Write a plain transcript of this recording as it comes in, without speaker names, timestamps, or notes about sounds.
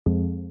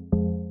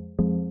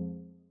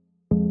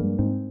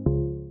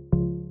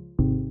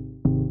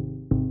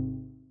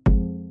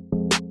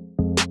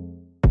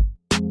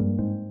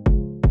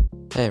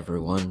Hey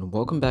everyone,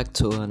 welcome back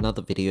to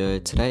another video.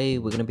 Today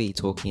we're going to be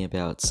talking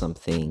about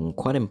something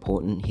quite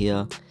important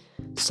here.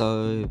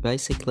 So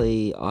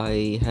basically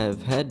I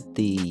have had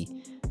the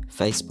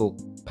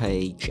Facebook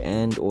page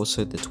and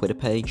also the Twitter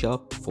page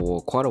up for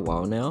quite a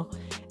while now,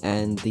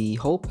 and the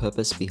whole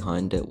purpose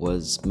behind it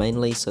was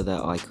mainly so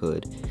that I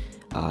could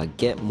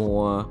get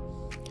more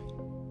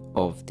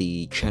of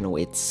the channel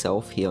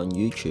itself here on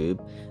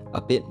YouTube a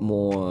bit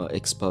more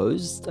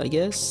exposed, I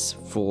guess,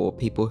 for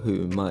people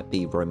who might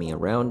be roaming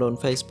around on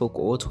Facebook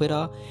or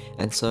Twitter.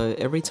 And so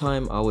every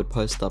time I would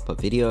post up a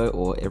video,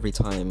 or every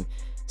time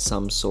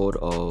some sort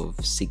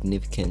of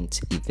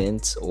significant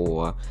event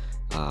or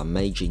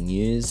major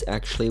news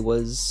actually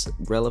was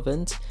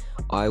relevant,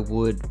 I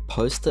would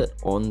post it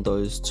on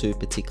those two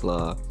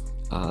particular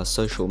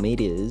social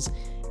medias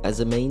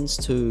as a means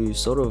to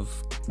sort of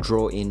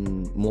draw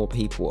in more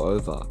people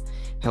over.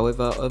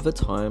 However, over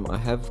time I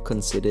have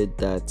considered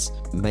that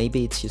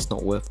maybe it's just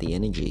not worth the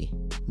energy.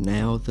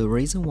 Now, the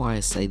reason why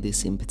I say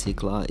this in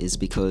particular is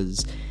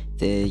because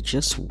there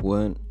just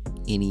weren't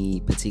any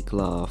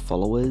particular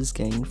followers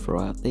gained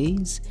throughout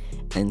these,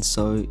 and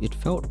so it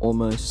felt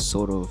almost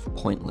sort of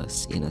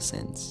pointless in a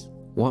sense.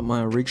 What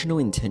my original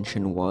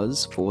intention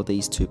was for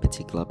these two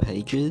particular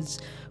pages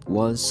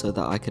was so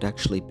that I could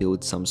actually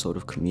build some sort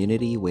of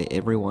community where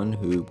everyone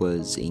who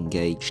was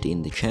engaged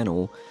in the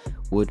channel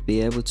would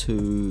be able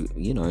to,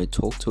 you know,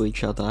 talk to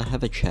each other,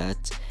 have a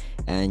chat,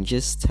 and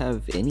just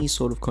have any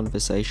sort of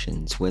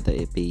conversations, whether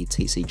it be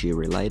TCG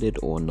related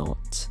or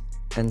not.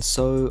 And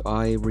so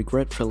I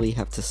regretfully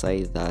have to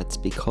say that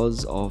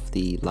because of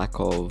the lack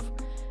of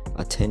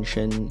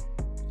attention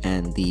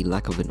and the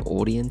lack of an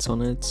audience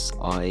on it,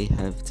 I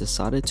have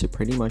decided to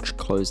pretty much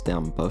close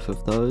down both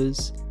of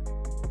those,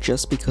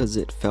 just because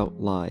it felt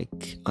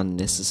like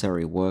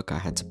unnecessary work I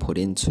had to put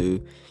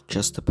into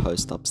just to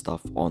post up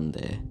stuff on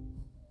there.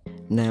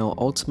 Now,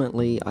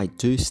 ultimately, I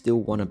do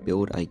still want to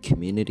build a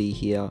community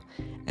here,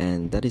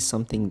 and that is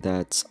something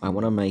that I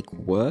want to make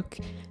work.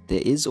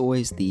 There is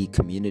always the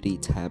community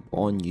tab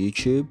on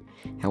YouTube.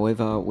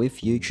 However,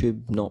 with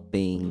YouTube not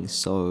being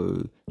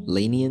so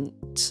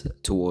lenient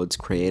towards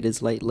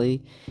creators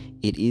lately,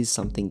 it is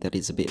something that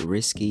is a bit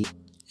risky,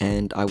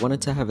 and I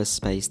wanted to have a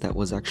space that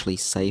was actually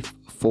safe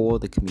for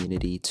the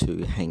community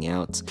to hang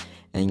out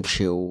and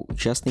chill,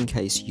 just in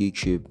case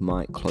YouTube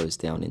might close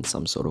down in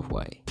some sort of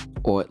way,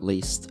 or at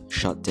least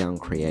shut down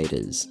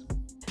creators.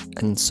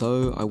 And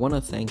so I want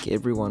to thank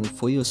everyone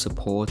for your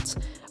support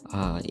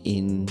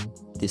in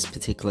this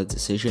particular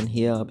decision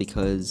here,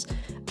 because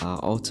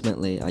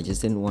ultimately I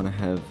just didn't want to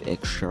have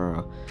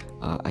extra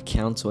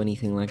accounts or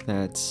anything like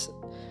that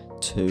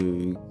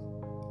to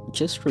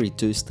just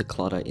reduce the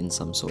clutter in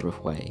some sort of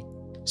way.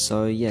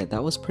 So yeah,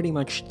 that was pretty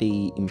much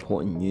the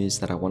important news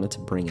that I wanted to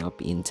bring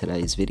up in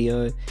today's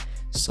video.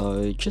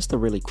 So just a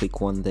really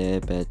quick one there,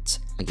 but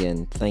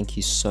again, thank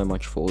you so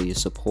much for all your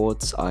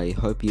support. I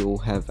hope you all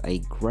have a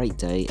great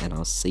day, and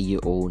I'll see you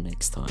all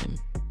next time.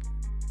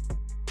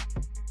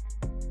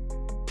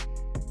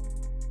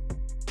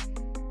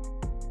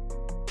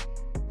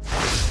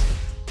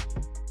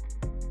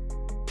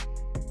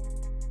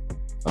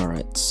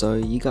 Alright, so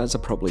you guys are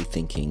probably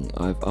thinking,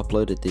 I've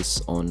uploaded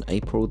this on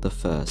April the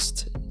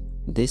 1st.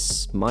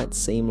 This might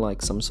seem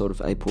like some sort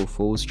of April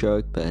Fool's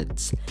joke,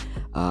 but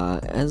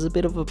as a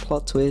bit of a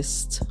plot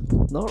twist,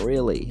 not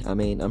really. I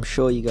mean, I'm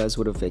sure you guys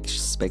would have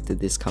expected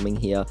this coming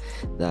here,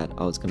 that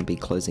I was going to be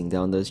closing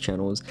down those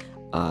channels.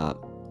 I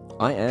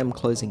am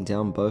closing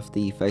down both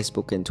the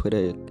Facebook and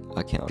Twitter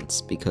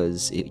accounts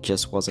because it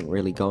just wasn't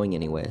really going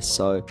anywhere.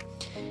 So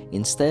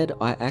instead,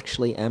 I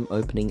actually am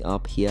opening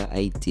up here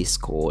a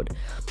Discord.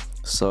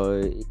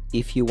 So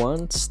if you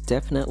want,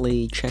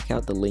 definitely check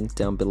out the link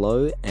down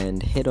below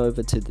and head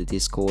over to the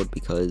Discord,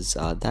 because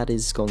that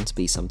is going to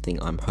be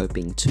something I'm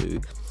hoping to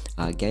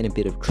gain a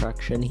bit of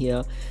traction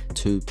here,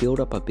 to build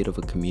up a bit of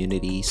a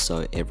community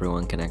so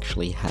everyone can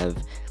actually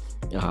have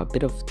a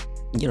bit of,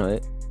 you know,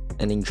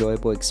 an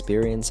enjoyable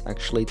experience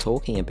actually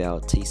talking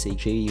about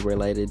TCG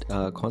related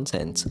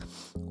content,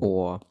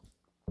 or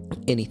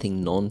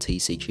anything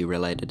non-TCG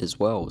related as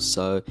well.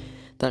 So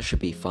that should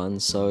be fun.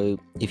 So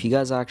if you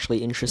guys are actually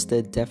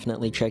interested,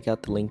 definitely check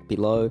out the link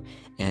below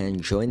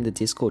and join the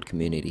Discord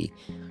community.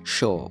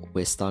 Sure,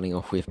 we're starting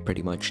off with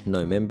pretty much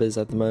no members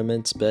at the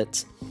moment,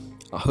 but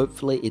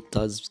hopefully it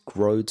does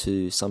grow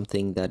to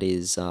something that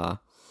is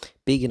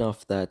big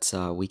enough that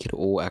we could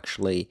all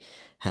actually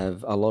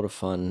have a lot of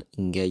fun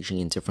engaging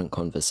in different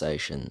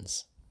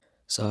conversations.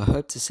 So I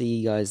hope to see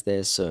you guys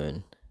there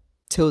soon.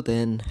 Till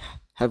then,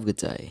 have a good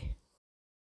day.